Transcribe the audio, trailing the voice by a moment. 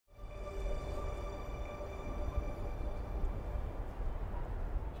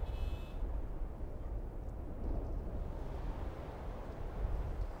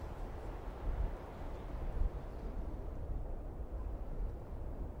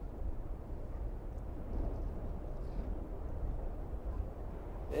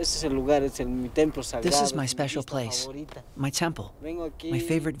This is my special place, my temple, my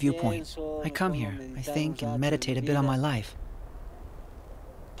favorite viewpoint. I come here, I think and meditate a bit on my life.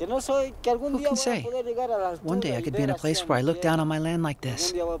 Who can say? One day I could be in a place where I look down on my land like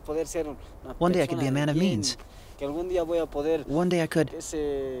this. One day I could be a man of means. One day I could,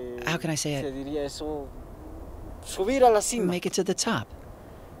 how can I say it, make it to the top.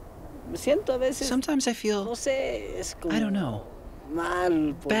 Sometimes I feel, I don't know,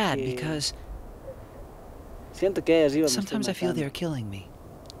 bad because sometimes I feel they're killing me.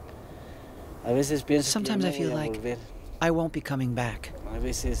 Sometimes I feel like I won't be coming back.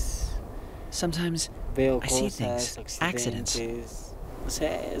 Sometimes I see things, accidents. I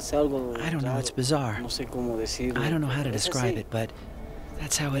don't know, it's bizarre. I don't know how to describe it, but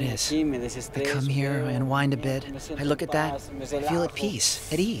that's how it is. I come here, I unwind a bit, I look at that, I feel at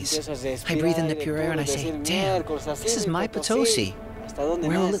peace, at ease. I breathe in the pure air and I say, damn, this is my Potosi.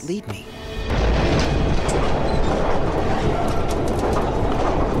 Where will it lead me?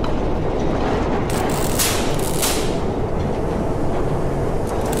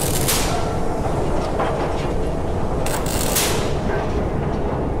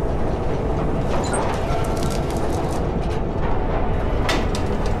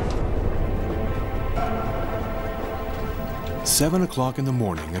 Seven o'clock in the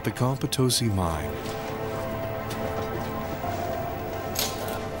morning at the Potosi mine.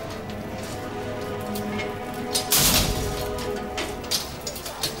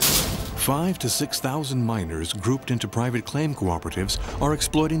 Five to 6,000 miners grouped into private claim cooperatives are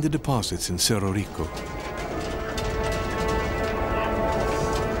exploiting the deposits in Cerro Rico.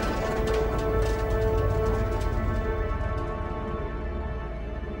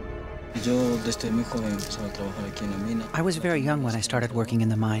 I was very young when I started working in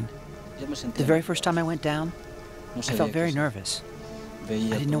the mine. The very first time I went down, I felt very nervous. I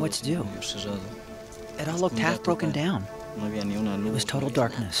didn't know what to do. It all looked half broken down. It was total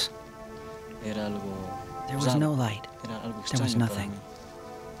darkness. There was no light. There was nothing.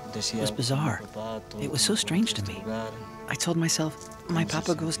 It was bizarre. It was so strange to me. I told myself, my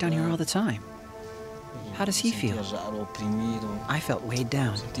papa goes down here all the time. How does he feel? I felt weighed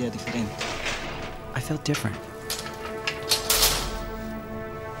down. I felt different.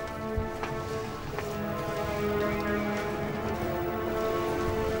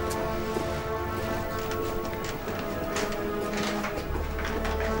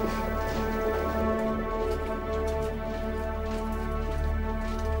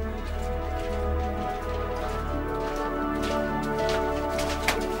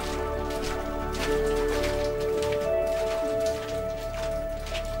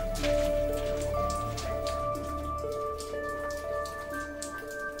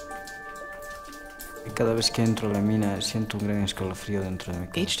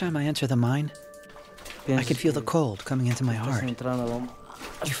 Each time I enter the mine, I can feel the cold coming into my heart.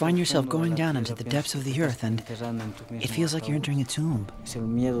 You find yourself going down into the depths of the earth and it feels like you're entering a tomb.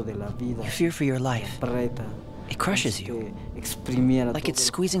 You fear for your life. It crushes you, like it's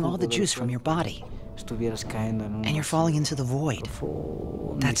squeezing all the juice from your body. And you're falling into the void.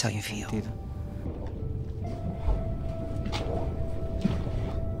 That's how you feel.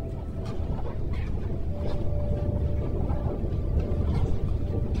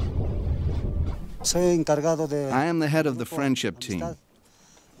 I am the head of the friendship team.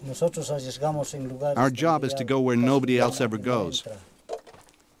 Our job is to go where nobody else ever goes.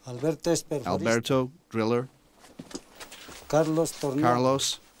 Alberto, driller.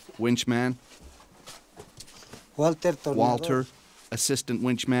 Carlos, winchman. Walter, assistant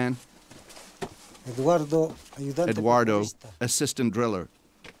winchman. Eduardo, assistant driller.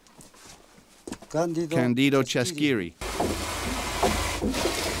 Candido Chesquiri.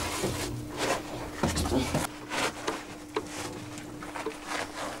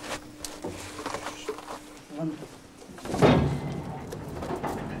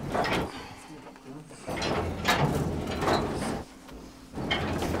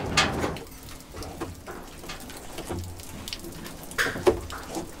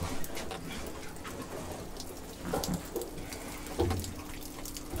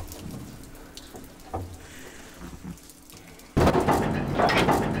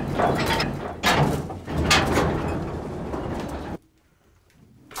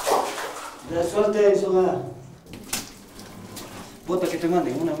 Bota que te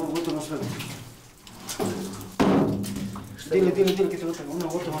manden, una bota más suelta. Dile que te boten una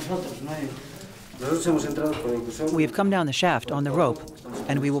bota más alta. Nosotros hemos entrado por el. We have come down the shaft on the rope,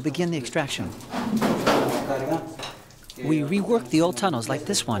 and we will begin the extraction. We rework the old tunnels like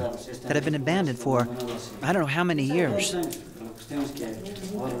this one that have been abandoned for I don't know how many years.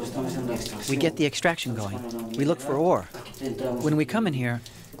 We get the extraction going. We look for ore. When we come in here,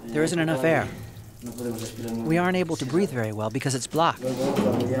 there isn't enough air. We aren't able to breathe very well because it's blocked.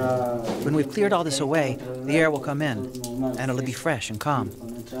 When we've cleared all this away, the air will come in, and it'll be fresh and calm.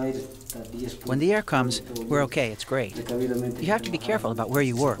 When the air comes, we're okay, it's great. You have to be careful about where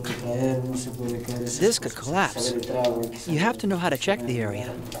you work. This could collapse. You have to know how to check the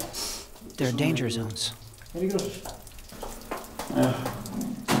area. There are danger zones.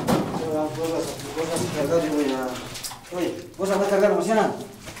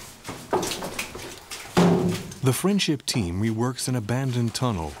 The friendship team reworks an abandoned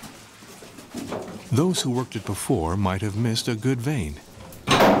tunnel. Those who worked it before might have missed a good vein.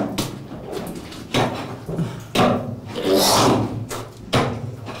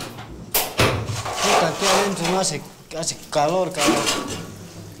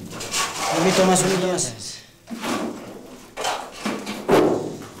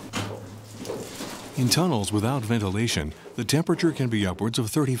 In tunnels without ventilation, the temperature can be upwards of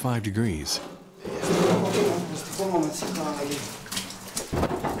 35 degrees.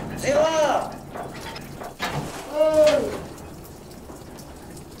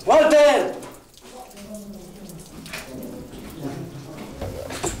 Walter!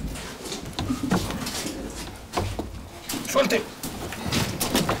 Suelte!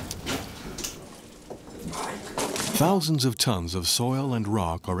 Thousands of tons of soil and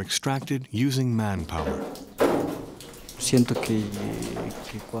rock are extracted using manpower.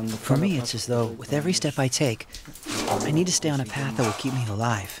 For me, it's as though with every step I take, I need to stay on a path that will keep me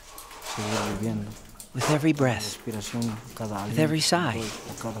alive. With every breath, with every sigh,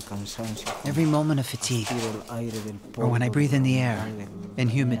 every moment of fatigue, or when I breathe in the air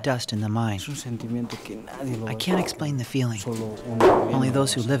and humid dust in the mine. I can't explain the feeling. Only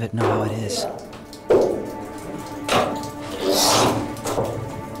those who live it know how it is.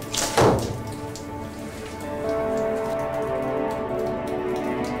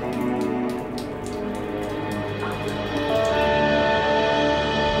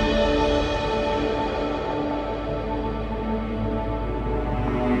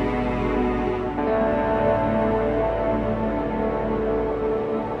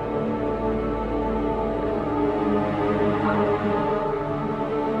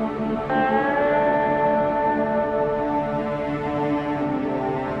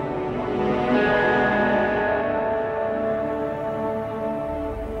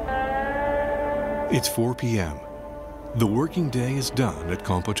 It's 4 p.m. The working day is done at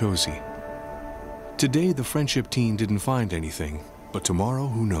Potosi. Today, the friendship team didn't find anything, but tomorrow,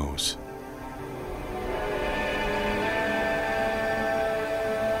 who knows?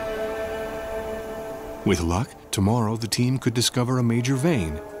 With luck, tomorrow the team could discover a major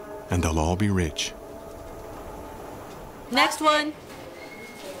vein, and they'll all be rich. Next one.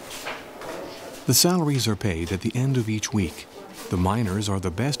 The salaries are paid at the end of each week. The miners are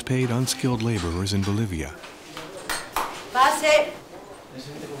the best paid unskilled laborers in Bolivia. Pase.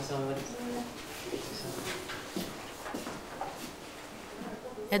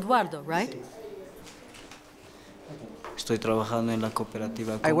 Eduardo, right?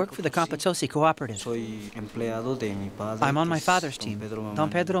 I work for the Potosi cooperative. I'm on my father's team, Don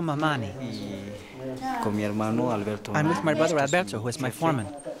Pedro Mamani. I'm with my brother Alberto, who is my foreman.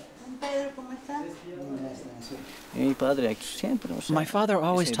 My father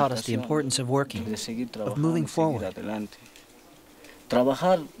always taught us the importance of working, of moving forward.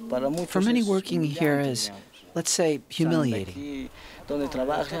 For many, working here is, let's say, humiliating.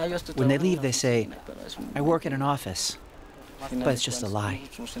 When they leave, they say, I work in an office. But it's just a lie.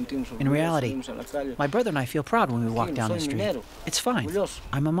 In reality, my brother and I feel proud when we walk down the street. It's fine.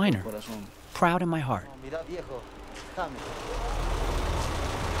 I'm a miner. Proud in my heart.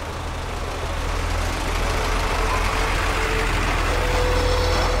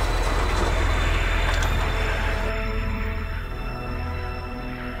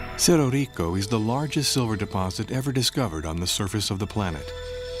 Cerro Rico is the largest silver deposit ever discovered on the surface of the planet.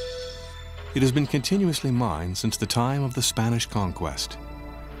 It has been continuously mined since the time of the Spanish conquest.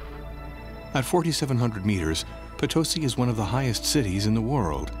 At 4,700 meters, Potosi is one of the highest cities in the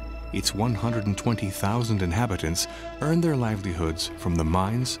world. Its 120,000 inhabitants earn their livelihoods from the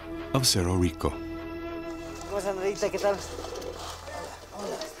mines of Cerro Rico.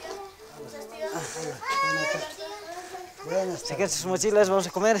 Chequen sus mochilas, vamos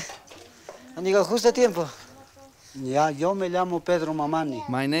a comer. Han llegado justo a tiempo. Yo me llamo Pedro Mamani.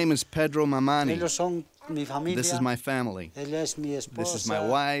 My name is Pedro Mamani. Ellos son mi familia. This is my family. Ella es mi esposa. This is my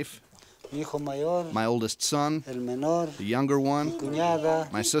wife. Mi hijo mayor, my oldest son, el menor, the younger one,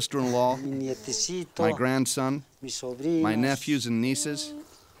 cuñada, my sister-in-law, mi nietecito, my grandson, mis sobrinos. my nephews and nieces.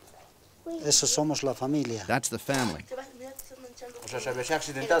 Eso somos la familia. That's the family.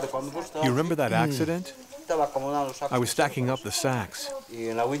 You remember that accident? I was stacking up the sacks.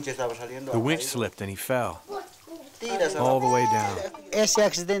 The winch slipped and he fell all the way down. Ese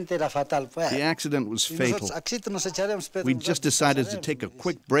accidente era fatal, pues. The accident was Y fatal. nosotros aquí nos echaremos, pero We just decided to take a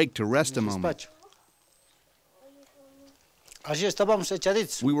quick break to rest a moment. Así estábamos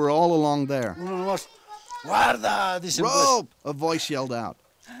echaditos. We were all along there. Uno nomás, guarda, dicen pues. Rope! A voice yelled out.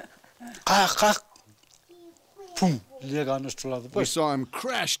 Pum, llega a nuestro lado. We Pues, saw him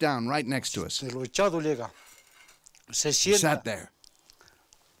crash down right next to us. de lo echado llega. Se He sienta. sat there.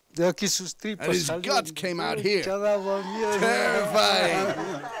 De aquí sus tripas And his salieron. guts came out here. Ya daba miedo. Terrifying.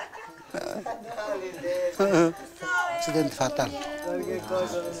 Accidente fatal.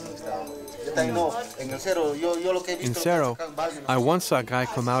 In Cerro, I once saw a guy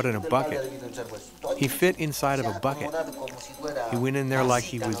come out in a bucket. He fit inside of a bucket. He went in there like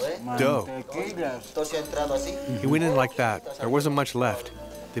he was dough. He went in like that. There wasn't much left.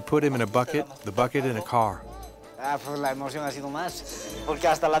 They put him in a bucket, the bucket in a car. Ah, pues la emoción ha sido más, porque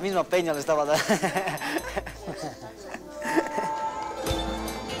hasta la misma peña le estaba dando.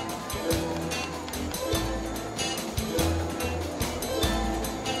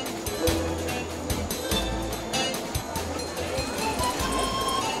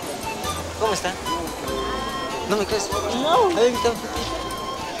 ¿Cómo está? ¿No me crees? No. Ahí está frutilla.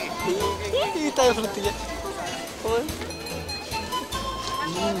 Ahí está de frutilla.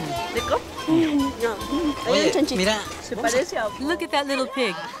 ¿Rico? No. Oye, mira. Se parece a... Look at that little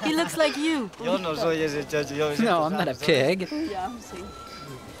pig. He looks like you. Yo no soy ese chacho. Yo No, I'm not a pig.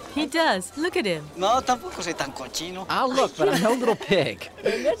 He does. Look at him. No, tampoco soy tan cochino. I'll look, but I'm no little pig.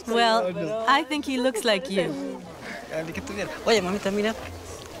 Well, I think he looks like you. Oye, mamita, mira.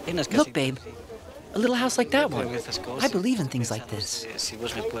 Look, babe. A little house like that one. I believe in things like this.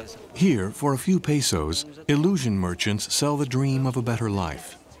 Here, for a few pesos, illusion merchants sell the dream of a better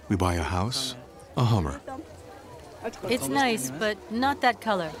life. We buy a house, a Hummer. It's nice, but not that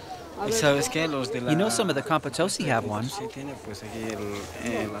color. You know some of the Potosi have one.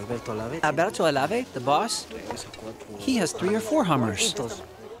 Alberto Alave, the boss, he has 3 or 4 Hummers.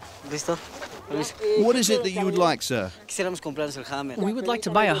 ¿Listo? What is it that you would like, sir? Quisiéramos comprarnos el Hammer. We would like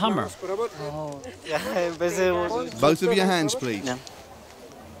to buy a Hummer. Ya, empecemos. Both of your hands, please. Ya.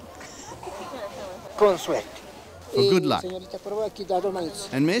 Con suerte. For good luck.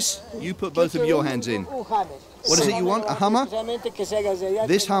 And miss, you put both of your hands in. What is it you want, a Hummer?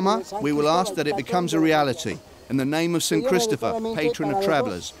 This Hummer, we will ask that it becomes a reality. In the name of St. Christopher, patron of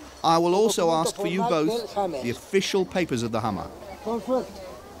travellers. I will also ask for you both the official papers of the Hummer. For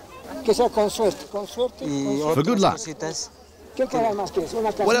good luck.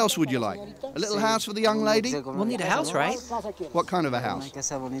 What else would you like? A little house for the young lady? We'll need a house, right? What kind of a house?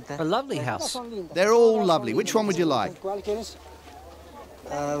 A lovely house. They're all lovely. Which one would you like? The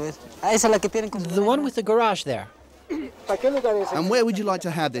one with the garage there. And where would you like to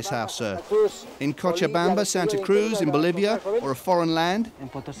have this house, sir? In Cochabamba, Santa Cruz, in Bolivia, or a foreign land?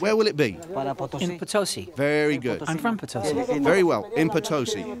 Where will it be? In Potosi. Very good. I'm from Potosi. Very well, in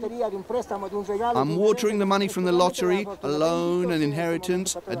Potosi. I'm watering the money from the lottery, a loan, an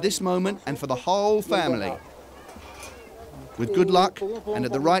inheritance, at this moment and for the whole family. With good luck and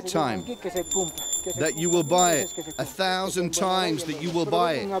at the right time. That you will buy it. 1,000 times that you will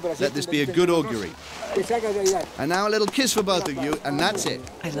buy it. Let this be a good augury. And now a little kiss for both of you, and that's it.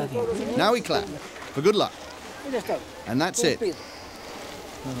 I love you. Now we clap. For good luck. And that's it. 30,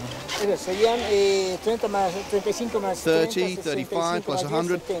 35 plus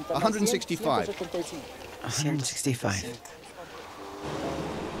 100, 165. 165.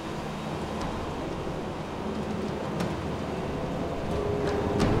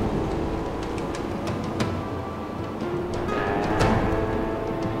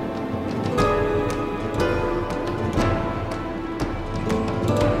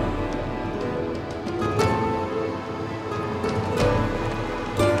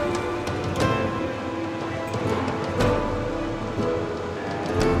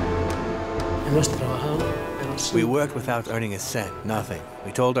 We worked without earning a cent, nothing.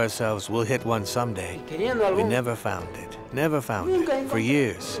 We told ourselves we'll hit one someday. We never found it. Never found it. For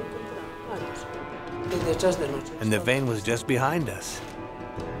years. And the vein was just behind us.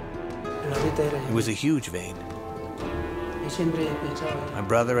 It was a huge vein. My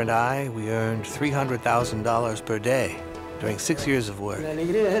brother and I, we earned $300,000 per day. during 6 years of work.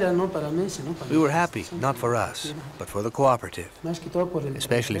 We were happy, not for us, but for the cooperative,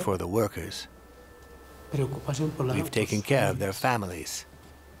 especially for the workers. We've taken care of their families.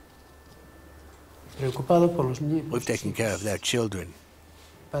 We've taken care of their children,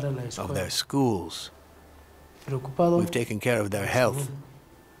 of their schools. We've taken care of their health.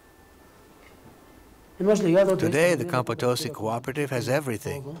 Today, the Potosi cooperative has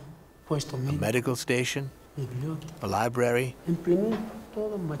everything. A medical station, a library,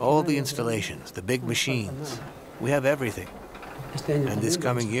 all the installations, the big machines. We have everything. And this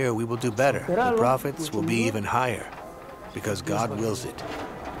coming year, we will do better. The profits will be even higher, because God wills it.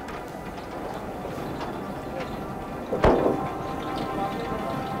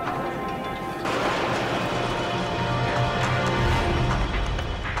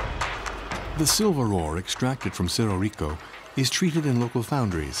 The silver ore extracted from Cerro Rico is treated in local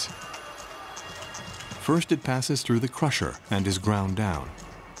foundries. First, it passes through the crusher and is ground down.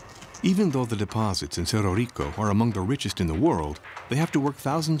 Even though the deposits in Cerro Rico are among the richest in the world, they have to work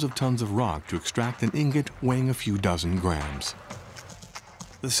thousands of tons of rock to extract an ingot weighing a few dozen grams.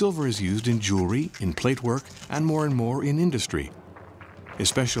 The silver is used in jewelry, in plate work, and more in industry,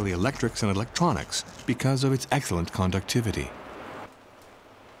 especially electrics and electronics, because of its excellent conductivity.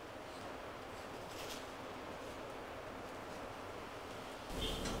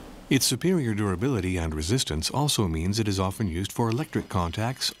 Its superior durability and resistance also means it is often used for electric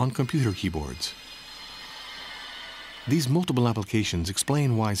contacts on computer keyboards. These multiple applications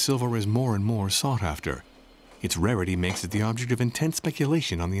explain why silver is more and more sought after. Its rarity makes it the object of intense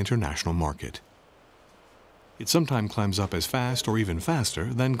speculation on the international market. It sometimes climbs up as fast or even faster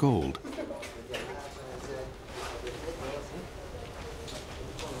than gold.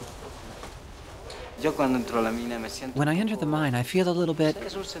 When I enter the mine, I feel a little bit,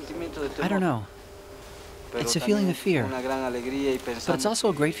 I don't know. It's a feeling of fear, but it's also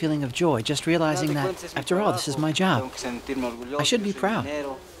a great feeling of joy, just realizing that, after all, this is my job. I should be proud.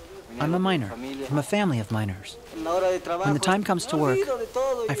 I'm a miner, from a family of miners. When the time comes to work,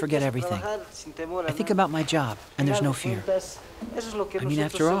 I forget everything. I think about my job, and there's no fear. I mean,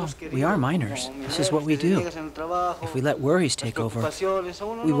 after all, we are miners. This is what we do. If we let worries take over,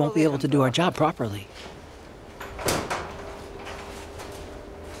 we won't be able to do our job properly.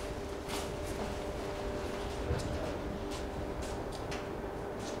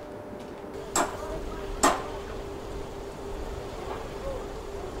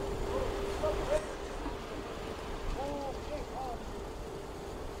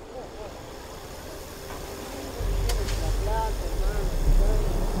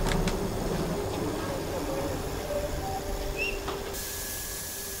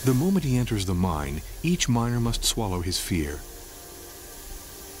 The moment he enters the mine, each miner must swallow his fear.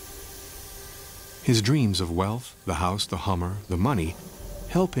 His dreams of wealth, the house, the Hummer, the money,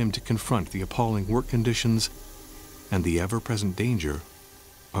 help him to confront the appalling work conditions and the ever-present danger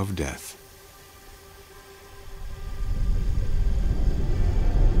of death.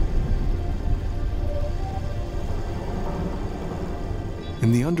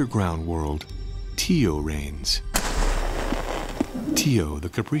 In the underground world, Tio reigns. Tio, the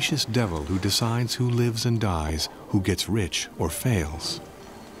capricious devil who decides who lives and dies, who gets rich or fails.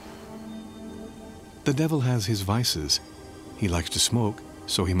 The devil has his vices. He likes to smoke,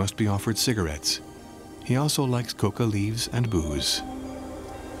 so he must be offered cigarettes. He also likes coca leaves and booze.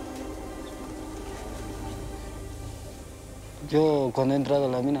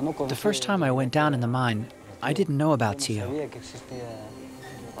 The first time I went down in the mine, I didn't know about Tio.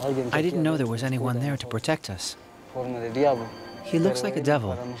 I didn't know there was anyone there to protect us. He looks like a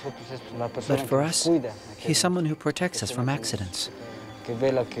devil, but for us, he's someone who protects us from accidents,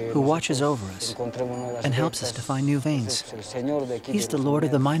 who watches over us and helps us to find new veins. He's the Lord of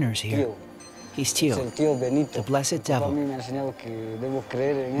the miners here. He's Tio, the blessed devil.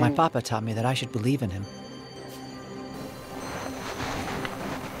 My papa taught me that I should believe in him.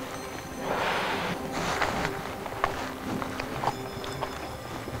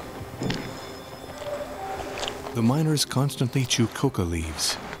 The miners constantly chew coca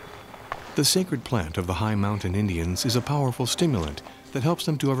leaves. The sacred plant of the high mountain Indians is a powerful stimulant that helps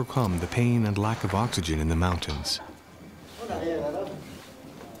them to overcome the pain and lack of oxygen in the mountains.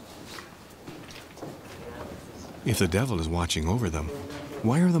 If the devil is watching over them,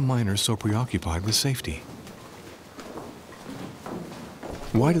 why are the miners so preoccupied with safety?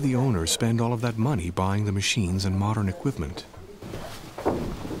 Why do the owners spend all of that money buying the machines and modern equipment?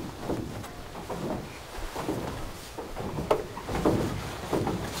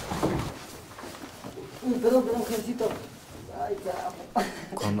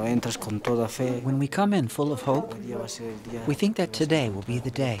 When we come in full of hope, we think that today will be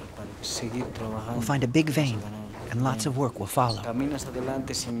the day. We'll find a big vein, and lots of work will follow,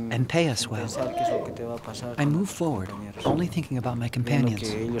 and pay us well. I move forward, only thinking about my companions.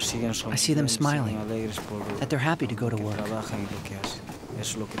 I see them smiling, that they're happy to go to work.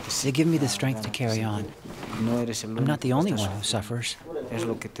 They give me the strength to carry on. I'm not the only one who suffers.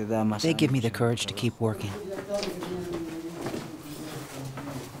 They give me the courage to keep working.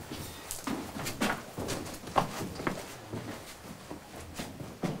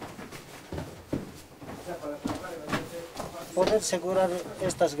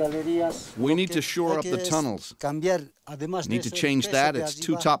 We need to shore up the tunnels. Need to change that. It's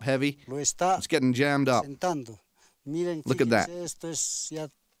too top heavy. It's getting jammed up. Look at that.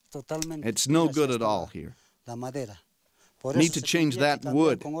 It's no good at all here. Need to change that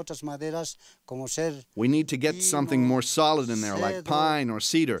wood. We need to get something more solid in there, like pine or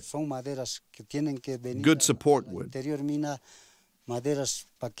cedar. Good support wood.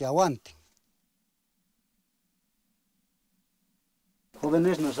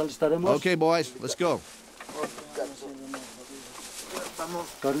 Okay, boys, let's go.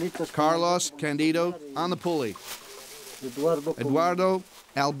 Carlos, Candido, on the pulley. Eduardo,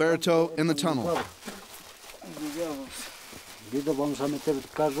 Alberto, in the tunnel.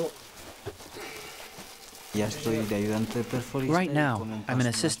 Right now, I'm an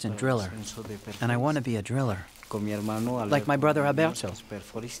assistant driller, and I want to be a driller, like my brother Alberto.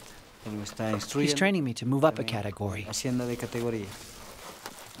 He's training me to move up a category.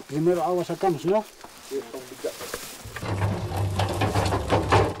 Primero agua sacamos, ¿no?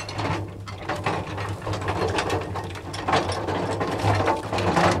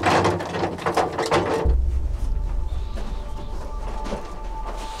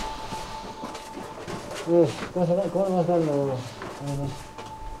 ¿Cómo vas dando?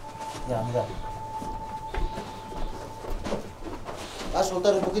 Ya, mira. Vas a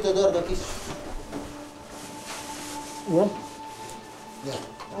soltar un poquito de Eduardo aquí. ¿Bien? Ya.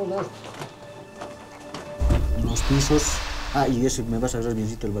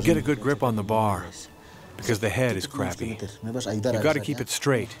 Get a good grip on the bar, because the head is crappy. You've got to keep it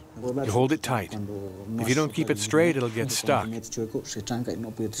straight. You hold it tight. If you don't keep it straight, it'll get stuck. And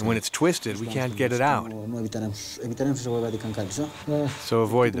when it's twisted, we can't get it out. So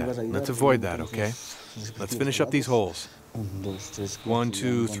avoid that. Let's avoid that, okay? Let's finish up these holes. 1,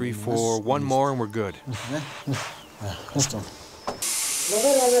 2, 3, 4. One more and we're good.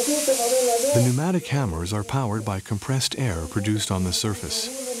 The pneumatic hammers are powered by compressed air produced on the surface.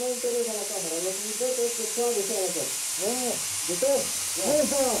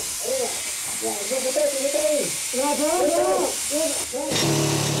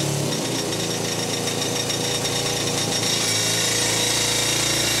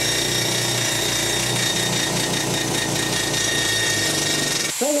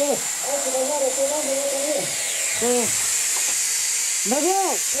 At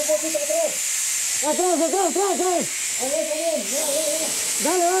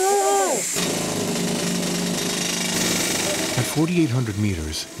 4,800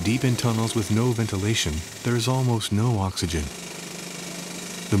 meters, deep in tunnels with no ventilation, there is almost no oxygen.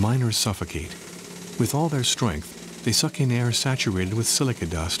 The miners suffocate. With all their strength, they suck in air saturated with silica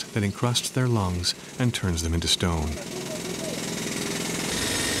dust that encrusts their lungs and turns them into stone.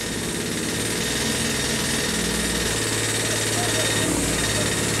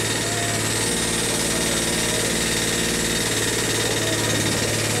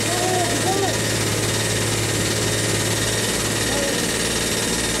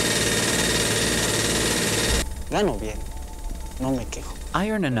 I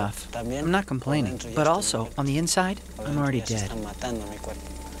earn enough. I'm not complaining. But also, on the inside, I'm already dead.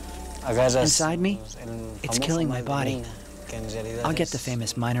 Inside me, it's killing my body. I'll get the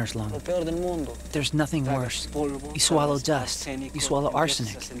famous miner's lung. There's nothing worse. You swallow dust. You swallow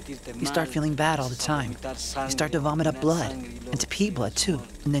arsenic. You start feeling bad all the time. You start to vomit up blood. And to pee blood, too.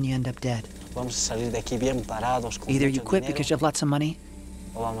 And then you end up dead. Either you quit because you have lots of money,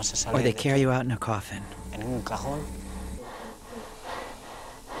 or they carry you out in a coffin.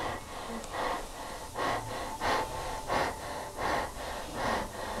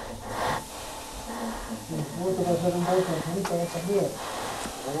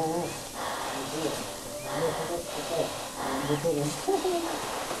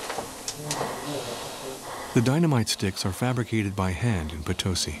 The dynamite sticks are fabricated by hand in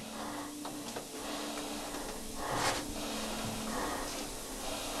Potosi.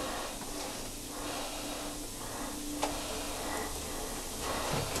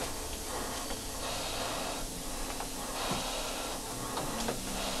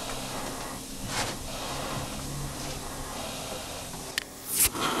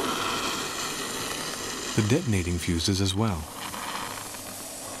 the detonating fuses as well.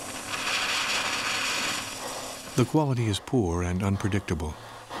 The quality is poor and unpredictable.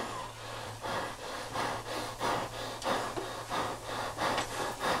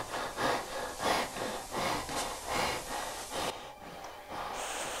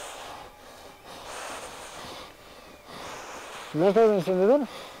 ¿No está el encendedor?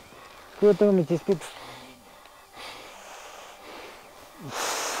 Yo tengo mis chispitas.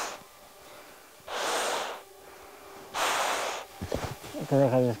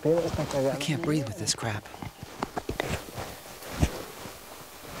 I can't breathe with this crap.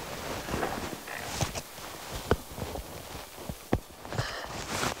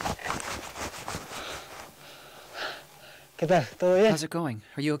 ¿Qué tal? ¿Todo bien? How's it going?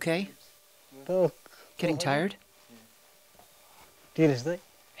 Are you okay? Todo. Getting tired? ¿Tires, doy?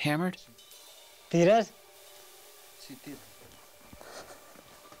 Hammered? ¿Tiras? Sí, tiro.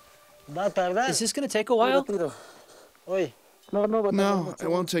 Va a tardar. Is this going to take a while? Oye. No, it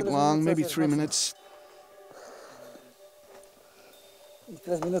won't take long, maybe 3 minutes.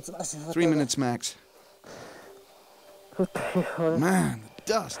 3 minutes max. Man, the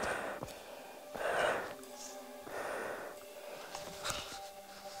dust.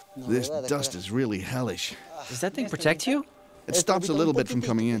 This dust is really hellish. Does that thing protect you? It stops a little bit from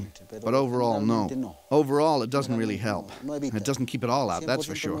coming in, but overall, no. Overall, it doesn't really help. It doesn't keep it all out, that's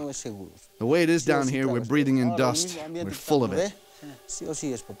for sure. The way it is down here, we're breathing in dust. We're full of it.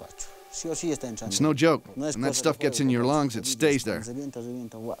 It's no joke. When that stuff gets in your lungs, it stays there.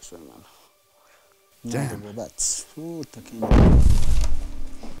 Damn.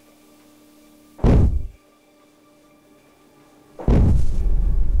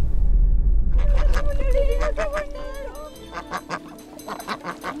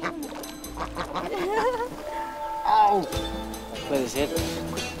 Puede ser.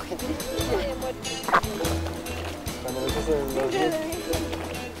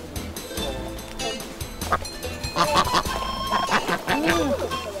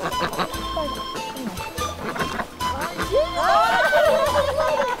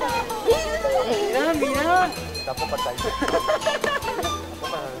 Mira, mira.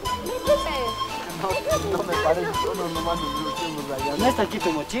 No me pares, no mando. No está aquí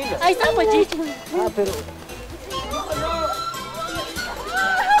tu mochila. Ahí está, Pochito. Ah, pero...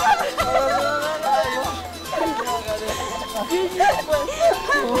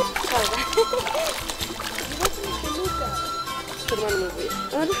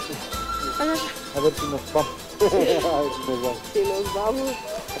 A ver si nos vamos.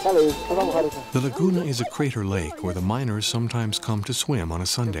 The Laguna is a crater lake where the miners sometimes come to swim on a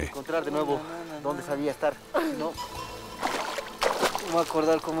Sunday. Encontrar de nuevo dónde sabía estar. No. Me voy a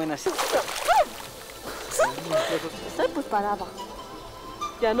acordar cómo nací. Estoy pues parada.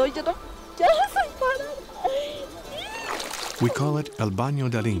 Ya no, yo no. Ya estoy parada. We call it El Baño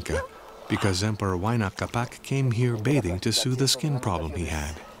del Inca because Emperor Huayna Capac came here bathing to soothe the skin problem he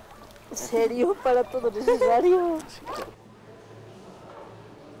had. ¿En serio? Para todo necesario.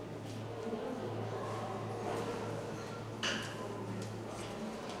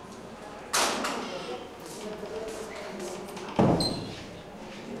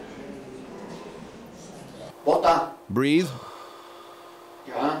 Bota. Breathe.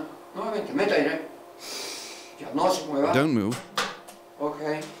 Ya. Nuevamente, meta aire. Ya, no se mueva. Don't move.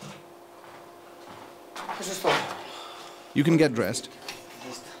 Okay. Eso es todo. You can get dressed.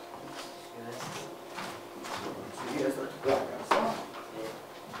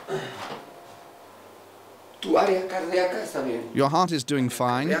 Tu área cardíaca está bien. Your heart is doing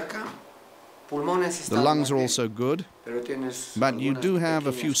fine. Pulmones The están lungs are bien, also good, pero tienes but you algunas do have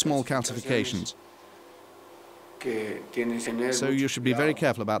a pequeñas few small calcificaciones calcifications, que tienes que tener so mucho you should be very cuidado.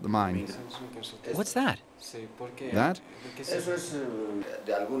 careful about the mine. What's that? That? Eso es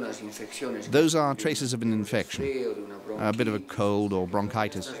de algunas infecciones. Those are traces of an infection, Frío, de una a bit of a bronquitis. cold or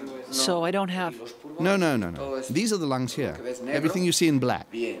bronchitis. So I don't have... Los pulmones, No. todo es These are the lungs here. que ves negro. Everything you see in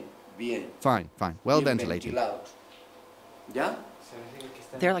black. Bien. Fine. Well bien ventilated. ventilados. ¿Ya?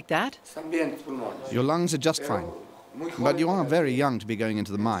 They're like that? Están bien tus pulmones. Your lungs are just fine. Pero muy But you joven are para very ti. young to be going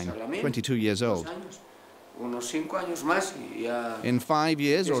into the mine, 22 years old. Unos 5 años más y ya In 5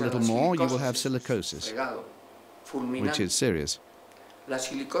 years or a little empiezan las more, you will silicosis, have silicosis, fregado, fulminante. which is serious. La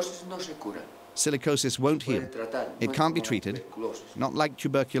silicosis no se cura. Silicosis won't heal. Puede tratar, It no es can't be como treated, tuberculosis. not like Pero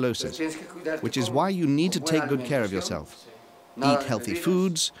tuberculosis, tienes que cuidarte which is con- why you need to con buena take good care of alimentación, yourself. nada Eat de healthy bebidas,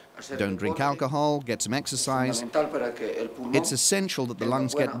 foods, hacer don't drink deporte. alcohol, get some exercise. Fundamental para que el pulmón It's essential that the tenga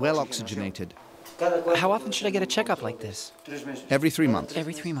lungs buena get well oxigenación. oxygenated. How often should I get a checkup like this? 3 meses. Every 3 months.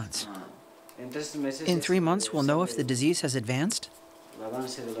 Every 3 months. En 3 meses. In 3 months, we'll know if the disease has advanced? El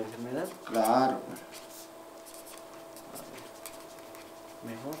avance de la enfermedad. Claro.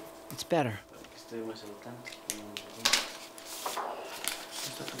 It's better.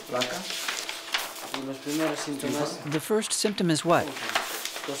 The first symptom is what?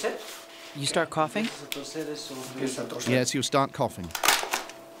 You start coughing? Yes, you start coughing.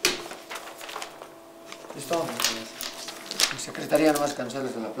 Mi secretaria nomás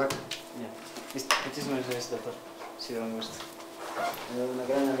cansarles de la placa. Muchísimas gracias, doctor. Ha sido un gusto. Me da una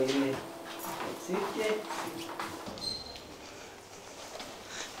gran alegría. Sí,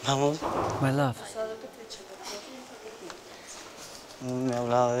 vamos. My love. Me ha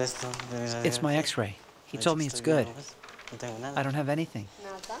hablado de esto. It's my x-ray. He told me it's good. I don't have anything.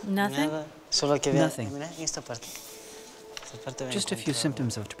 Nothing? Nothing. Just a few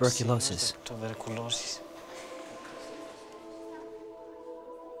symptoms of tuberculosis.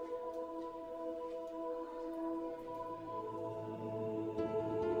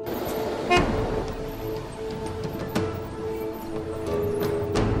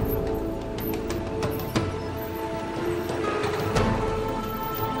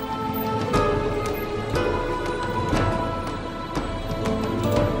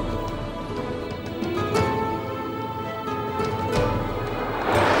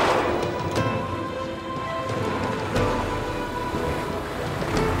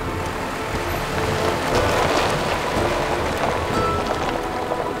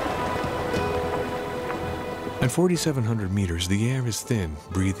 At 4,700 meters, the air is thin.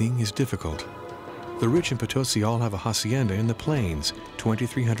 Breathing is difficult. The rich in Potosi all have a hacienda in the plains,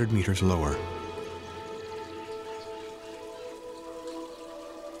 2,300 meters lower.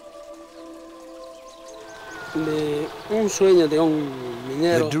 The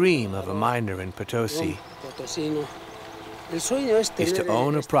dream of a miner in Potosi is to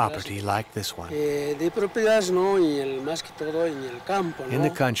own a property like this one. In the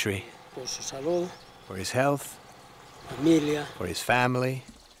country, for his health, for his family.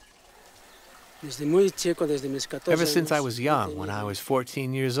 Ever since I was young, when I was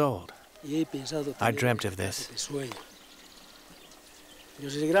 14 years old, I dreamt of this.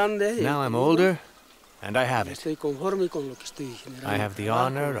 Now I'm older, and I have it. I have the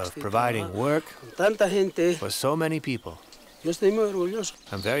honor of providing work for so many people.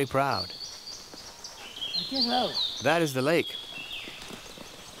 I'm very proud. That is the lake.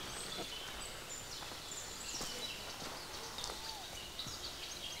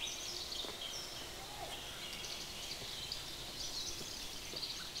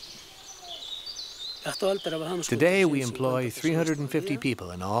 Today we employ 350 people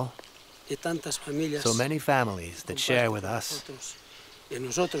in all. So many families that share with us.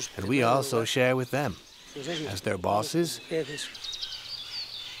 And we also share with them. As their bosses,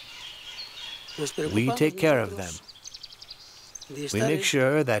 we take care of them. We make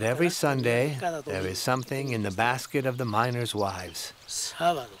sure that every Sunday there is something in the basket of the miners' wives.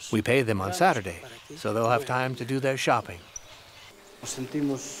 We pay them on Saturday, so they'll have time to do their shopping.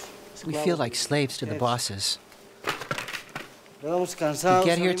 We feel like slaves to the bosses. We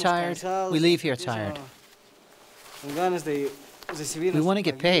get here tired, we leave here tired. We want to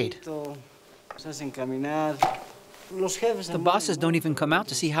get paid. The bosses don't even come out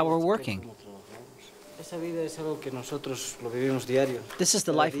to see how we're working. This is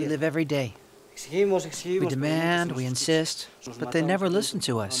the life we live every day. We demand, we insist, but they never listen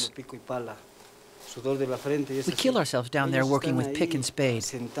to us. We kill ourselves down there working with pick and spade,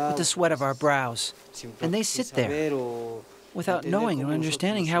 with the sweat of our brows. And they sit there, without knowing or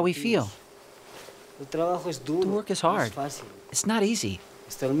understanding how we feel. The work is hard. It's not easy.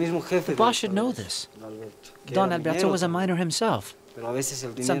 The boss should know this. Don Alberto was a miner himself.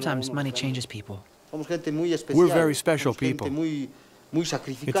 Sometimes money changes people. We're very special people. It's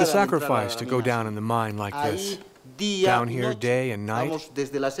a sacrifice to go down in the mine like this. Down here day and night,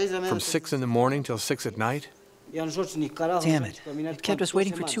 from 6 in the morning till 6 at night. Damn it. It kept us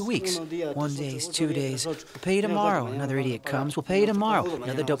waiting for 2 weeks. 1 day, 2 days. We'll pay you tomorrow. Another idiot comes. We'll pay you tomorrow.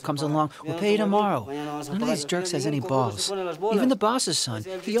 Another dope comes along. We'll pay you tomorrow. None of these jerks has any balls. Even the boss's son.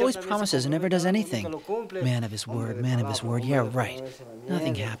 He always promises and never does anything. Man of his word, man of his word. Yeah, right.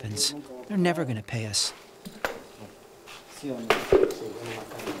 Nothing happens. They're never going to pay us.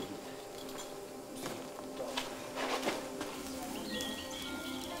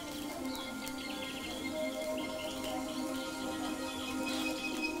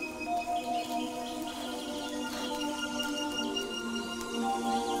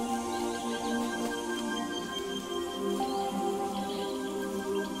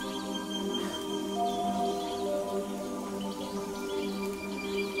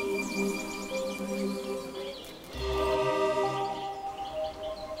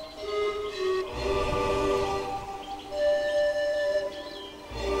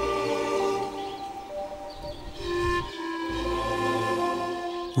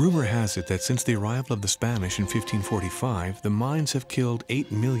 Rumor has it that since the arrival of the Spanish in 1545, the mines have killed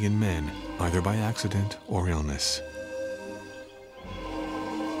 8 million men, either by accident or illness.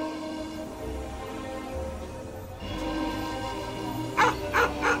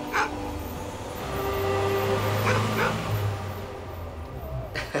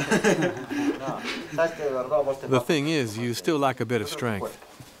 The thing is, you still lack a bit of strength.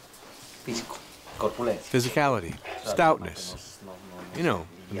 Physicality, stoutness. You know,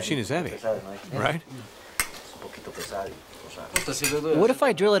 the machine is heavy, right? What if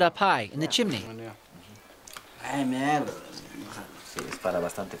I drill it up high, in the chimney?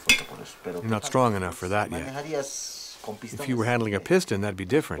 You're not strong enough for that yet. If you were handling a piston, that'd be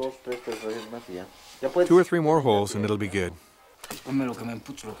different. 2 or 3 more holes and it'll be good.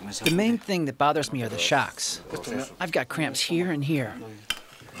 The main thing that bothers me are the shocks. I've got cramps here and here.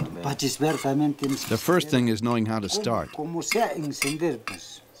 The first thing is knowing how to start.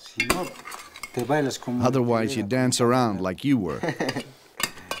 Otherwise, you dance around like you were.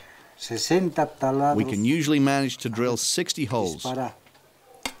 We can usually manage to drill 60 holes.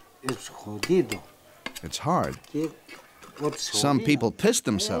 It's hard. Some people piss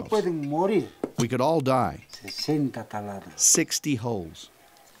themselves. We could all die. 60 holes.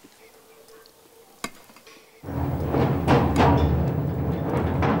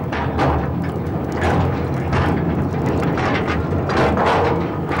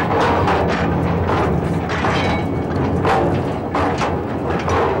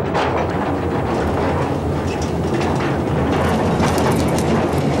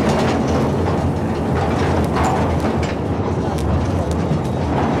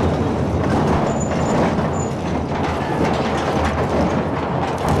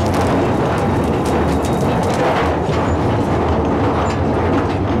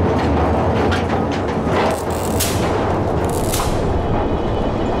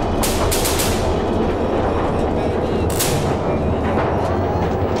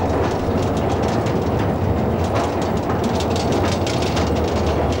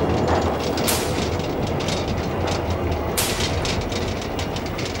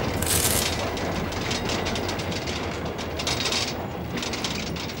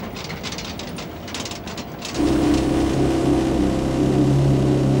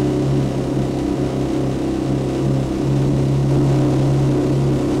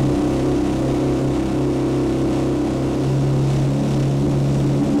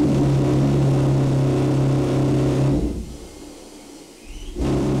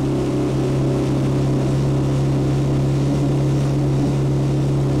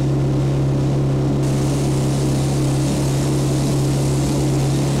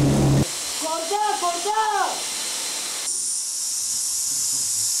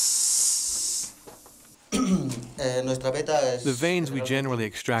 The veins we generally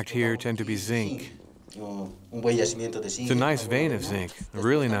extract here tend to be zinc. It's a nice vein of zinc, a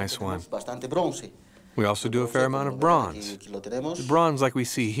really nice one. We also do a fair amount of bronze. The bronze like we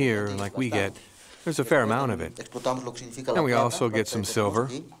see here, like we get, there's a fair amount of it. And we also get some silver.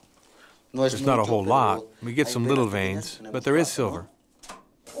 There's not a whole lot. We get some little veins, but there is silver.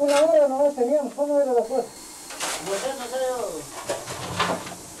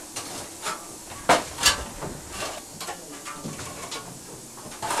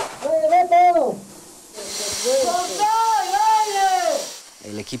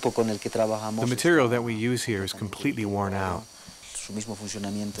 The material that we use here is completely worn out,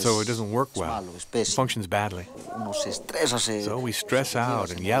 so it doesn't work well. It functions badly. So we stress out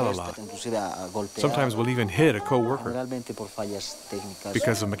and yell a lot. Sometimes we'll even hit a co-worker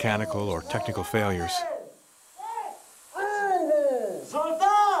because of mechanical or technical failures.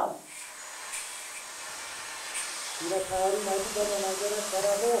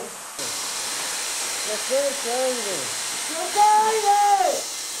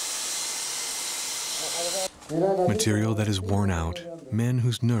 Material that is worn out, men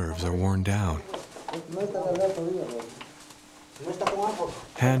whose nerves are worn down.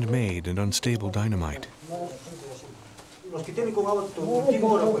 Handmade and unstable dynamite.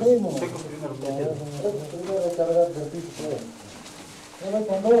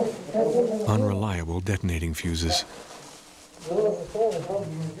 Unreliable detonating fuses.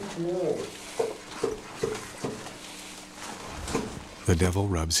 The devil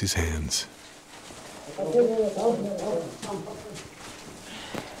rubs his hands.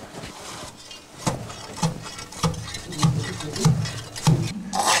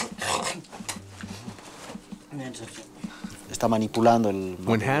 Está manipulando el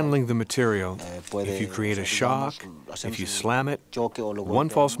When handling the material, if you create a shock, If you slam it, one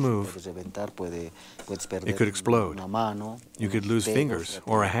false move, it could explode. You could lose fingers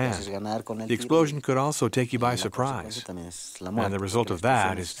or a hand. The explosion could also take you by surprise. And the result of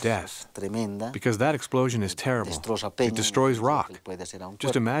that is death. Because that explosion is terrible. It destroys rock.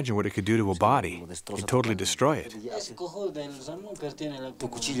 Just imagine what it could do to a body. It'd totally destroy it.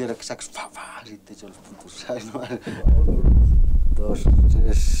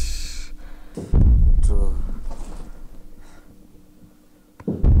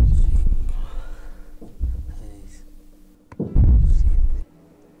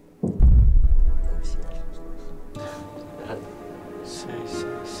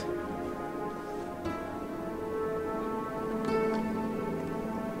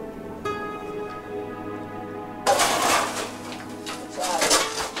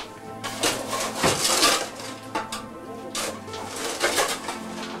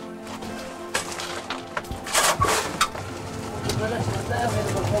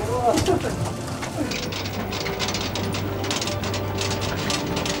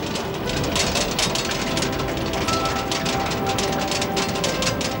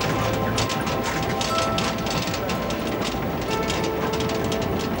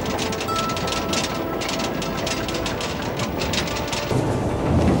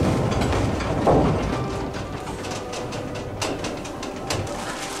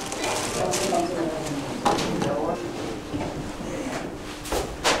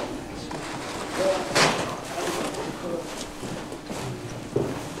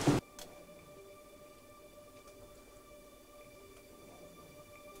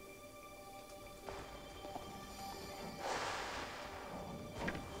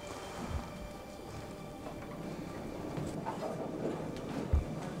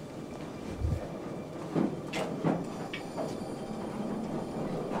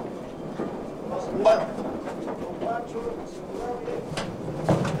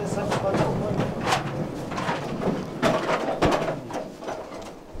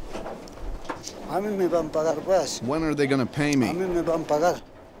 When are they going to pay me?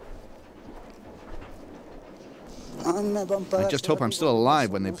 I just hope I'm still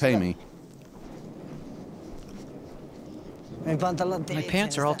alive when they pay me. My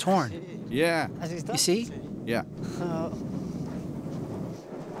pants are all torn. Yeah. You see? Yeah.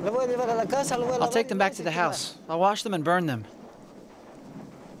 I'll take them back to the house. I'll wash them and burn them.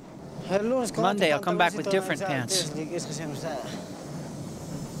 Monday, I'll come back with different pants.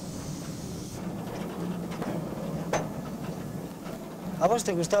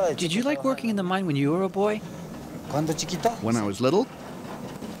 Did you like working in the mine when you were a boy? When I was little?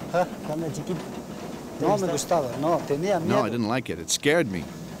 No, I didn't like it. It scared me.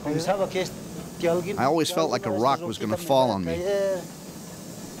 I always felt like a rock was going to fall on me.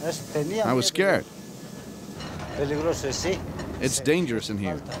 I was scared. It's dangerous in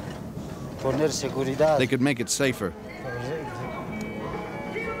here. They could make it safer.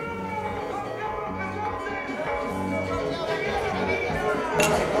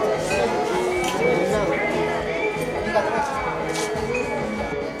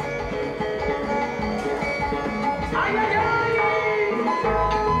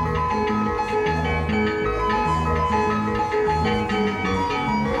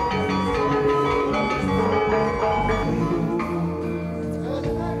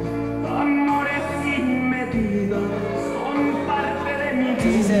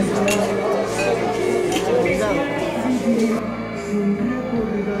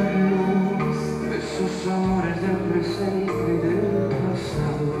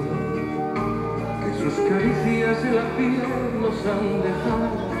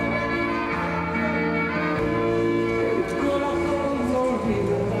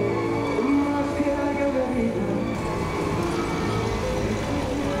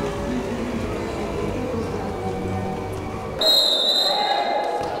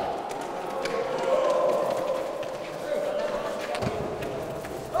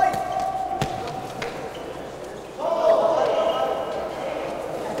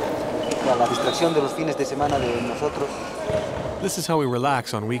 This is how we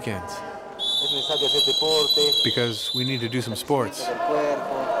relax on weekends. Because we need to do some sports.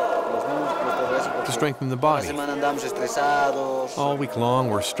 To strengthen the body. All week long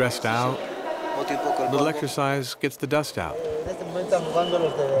we're stressed out. A little exercise gets the dust out.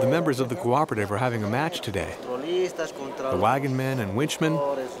 The members of the cooperative are having a match today. The wagon men and winchmen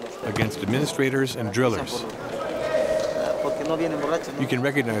against administrators and drillers. You can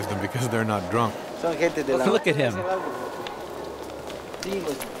recognize them because they're not drunk. Look at him.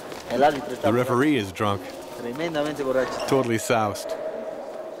 The referee is drunk. Totally soused.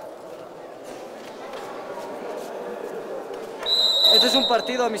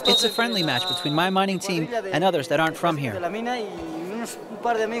 It's a friendly match between my mining team and others that aren't from here.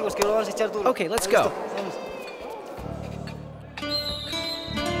 Okay, let's go.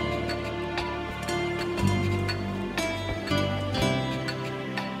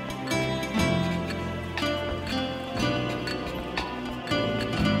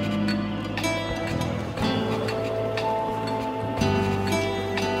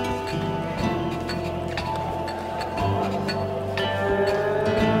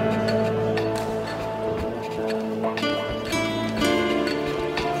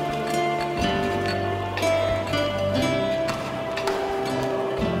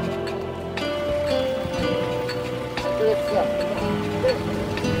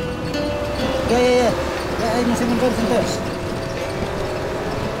 Ahí nos encontramos entonces.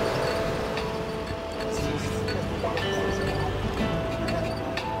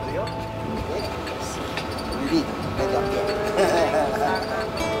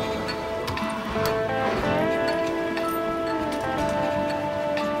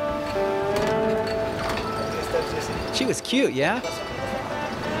 She was cute, yeah?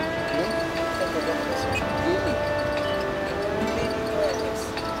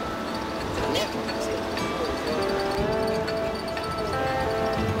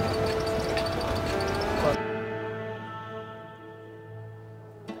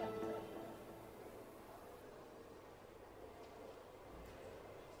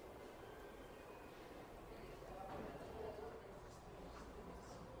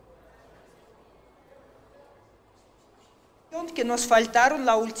 Que nos faltaron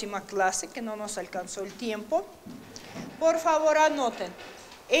la última clase, que no nos alcanzó el tiempo. Por favor, anoten.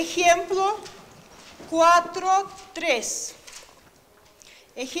 Ejemplo 4.3.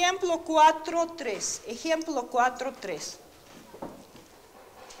 Ejemplo 4.3. Ejemplo 4.3.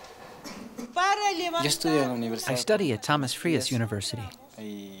 Para levantar... Yo estudio en la universidad. I study at Thomas Frias University.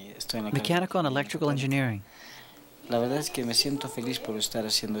 Mechanical and Electrical Engineering. La verdad es que me siento feliz por estar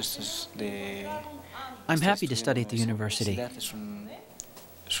haciendo estos de... I'm happy to study at the university.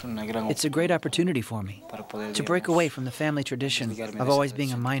 It's a great opportunity for me to break away from the family tradition of always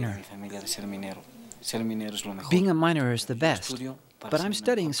being a miner. Being a miner is the best, but I'm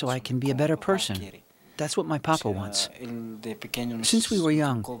studying so I can be a better person. That's what my papa wants. Since we were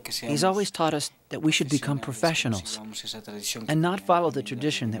young, he's always taught us that we should become professionals and not follow the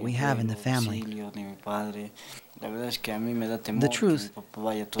tradition that we have in the family. The truth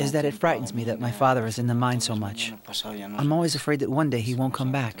is that it frightens me that my father is in the mine so much. I'm always afraid that one day he won't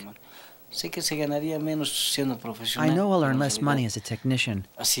come back. I know I'll earn less money as a technician,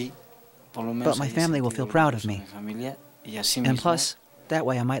 but my family will feel proud of me. And plus, that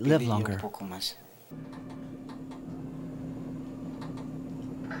way I might live longer.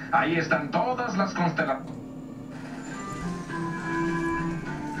 Ahí están todas las constelaciones.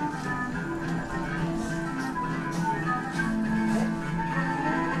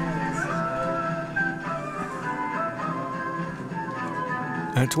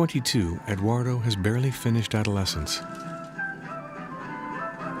 At 22, Eduardo has barely finished adolescence.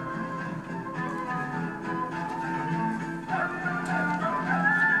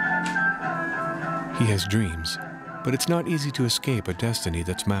 He has dreams, but it's not easy to escape a destiny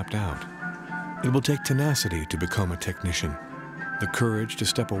that's mapped out. It will take tenacity to become a technician, the courage to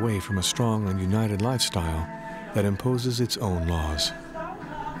step away from a strong and united lifestyle that imposes its own laws.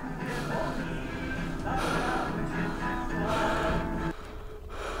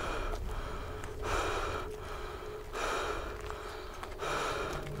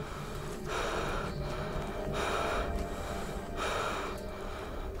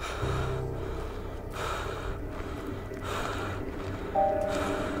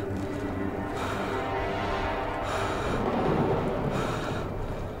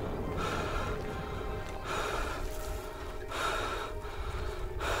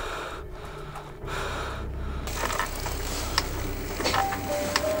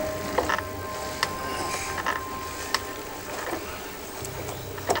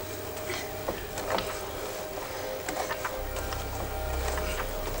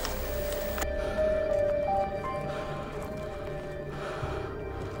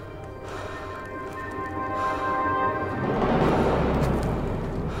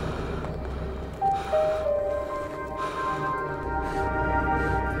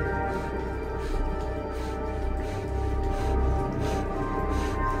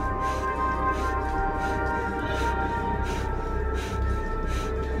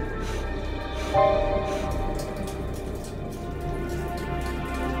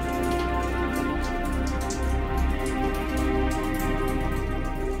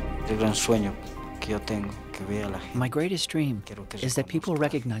 El gran sueño que yo tengo, My greatest dream is that people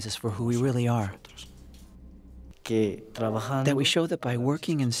recognize us for who we really are. That we show that by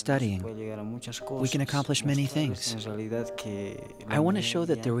working and studying, we can accomplish many things. I want to show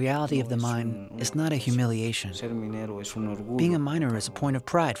that the reality of the mine is not a humiliation. Being a miner is a point of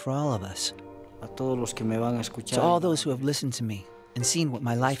pride for all of us. To all those who have listened to me and seen what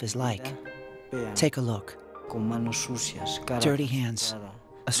my life is like, take a look. Dirty hands,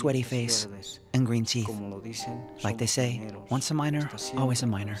 a sweaty face, and green teeth. Like they say, once a miner, always a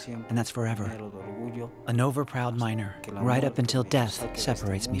miner, and that's forever. An over-proud miner, right up until death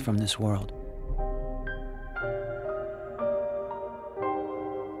separates me from this world.